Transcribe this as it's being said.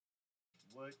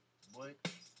what,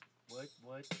 what,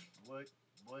 what, what,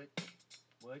 what,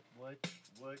 what, what, what,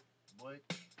 what,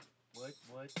 what, what,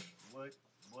 what,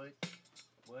 what, what,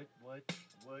 what, what,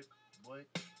 what,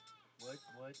 what,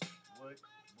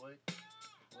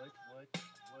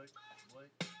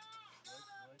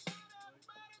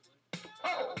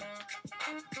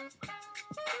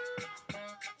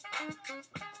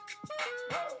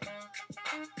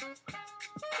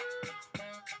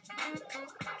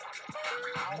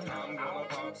 I'm gonna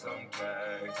pop some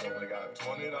tags. Only got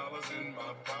 $20 in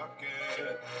my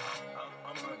pocket.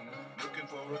 I'm hunting, looking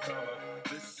for a come up.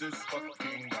 This is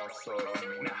fucking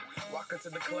awesome. Now, walk into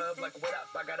the club like, what up?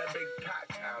 I got a big cock.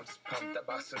 I'm pumped. I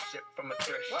bought some shit from a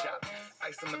thrift shop.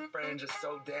 Ice on the fringe is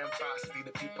so damn frosty.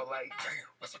 The people like, Damn,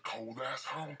 that's a cold ass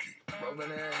honky.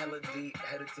 rolling in hella deep,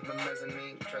 headed to the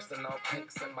mezzanine. Dressed in all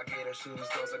pink, set my gator shoes.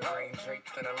 Those are green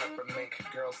draped in a leopard mink.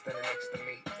 Girl standing next to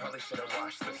me. Probably should have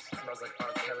washed this. Smells like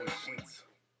R. Kelly sheets.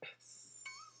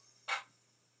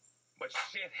 But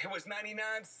shit, it was 99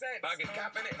 cents. I get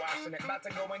copping it, washing it. About to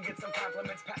go and get some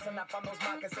compliments. Passing up on those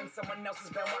moccasins. Someone else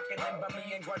has been walking in.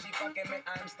 Bummy and grudgy fucking man.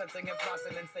 I'm stunting and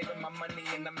flossing and saving my money.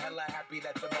 And I'm hella happy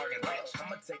that's a bargain, bitch.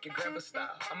 I'ma take your grandpa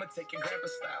style. I'ma take your grandpa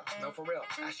style. No, for real.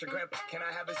 Ask your grandpa, can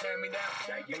I have his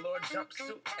hand-me-down? Your Lord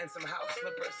jumpsuit and some house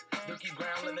slippers. Dookie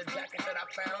brown leather jacket that I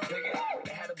found. Dig it.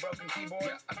 They had a broken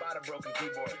keyboard. Yeah, I bought a broken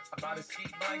keyboard. I bought a ski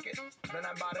blanket. Then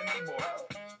I bought a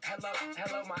kneeboard.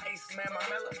 Hello, my ace man, my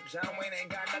mellow. John Wayne ain't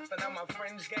got nothing on my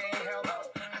fringe game, hell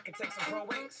no. I can take some pro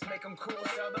wings, make them cool,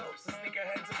 sell those. The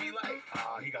sneakerheads will be like,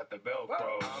 He got the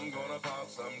Velcro. I'm gonna pop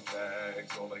some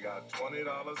tags. Only got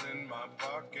 $20 in my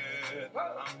pocket.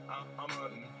 I'm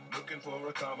hunting, looking for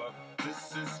a come up.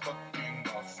 This is fucking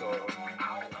awesome.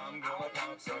 I'm gonna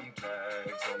pop some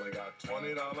tags. Only got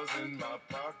 $20 in my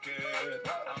pocket.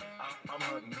 I'm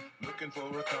hunting, looking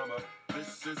for a come up.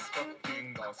 This is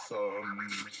fucking awesome.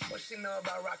 what she know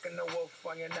about rocking the wolf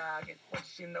on your noggin? What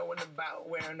she knowin' about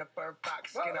wearing a fur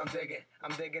fox skin?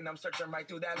 I'm digging, I'm searching right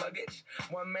through that luggage.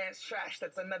 One man's trash,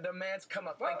 that's another man's come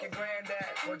up. Thank your granddad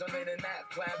for donating that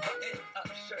plaid button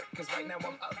up shirt. Cause right now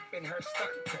I'm up in her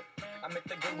skirt. I'm at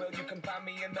the Goodwill, you can find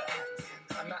me in the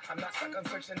I'm not stuck on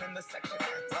searching in the section.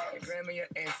 Your grandma, your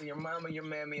auntie, your mama, your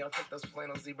mammy. I'll take those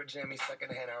flannel zebra jammies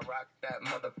secondhand and rock that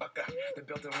motherfucker. The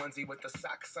built-in onesie with the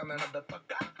socks on that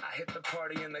motherfucker. I hit the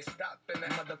party and they stop in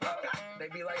that motherfucker. They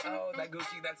be like, oh, that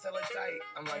Gucci, that's hella tight.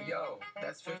 I'm like, yo,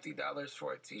 that's $50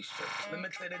 for a t-shirt.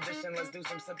 Limited edition, let's do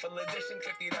some simple edition.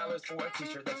 $50 for a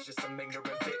t-shirt, that's just some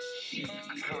ignorant bitch.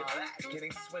 I call that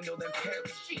getting swindled and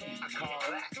pimped. I call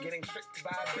that getting tricked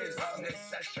by business.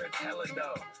 That shirt's hella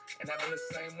dope. And having the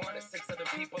same one as 6 other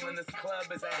people in this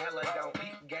club is a hella don't.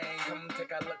 Peep gang, come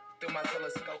take a look through my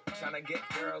telescope. Tryna get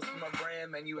girls from a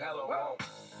brand, man, you hella won't.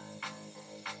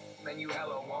 Man, you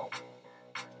hella won't.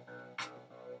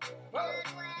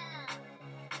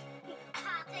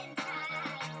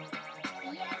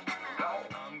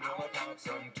 I'm gonna pop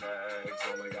some tags.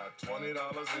 Only got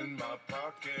 $20 in my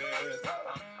pocket.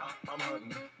 I'm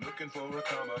hunting, looking for a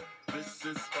come up. This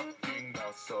is fucking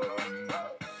awesome.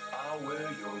 I'll wear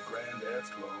your granddad's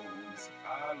clothes.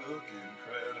 I look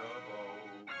incredible.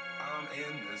 I'm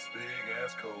in this big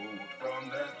ass coat from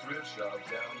that thrift shop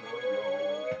down the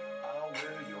road. I'll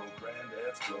wear your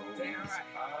granddad's clothes. Damn right.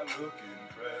 I look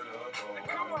incredible.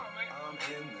 Come on, man. I'm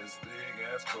in this big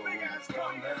ass coat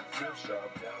from that thrift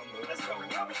shop down the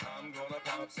road. I'm gonna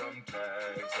pop some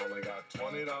tags. Only got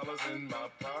 $20 in my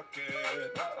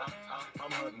pocket.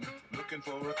 I'm hunting, looking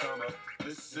for a come up.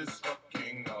 This is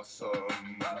fucking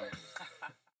awesome.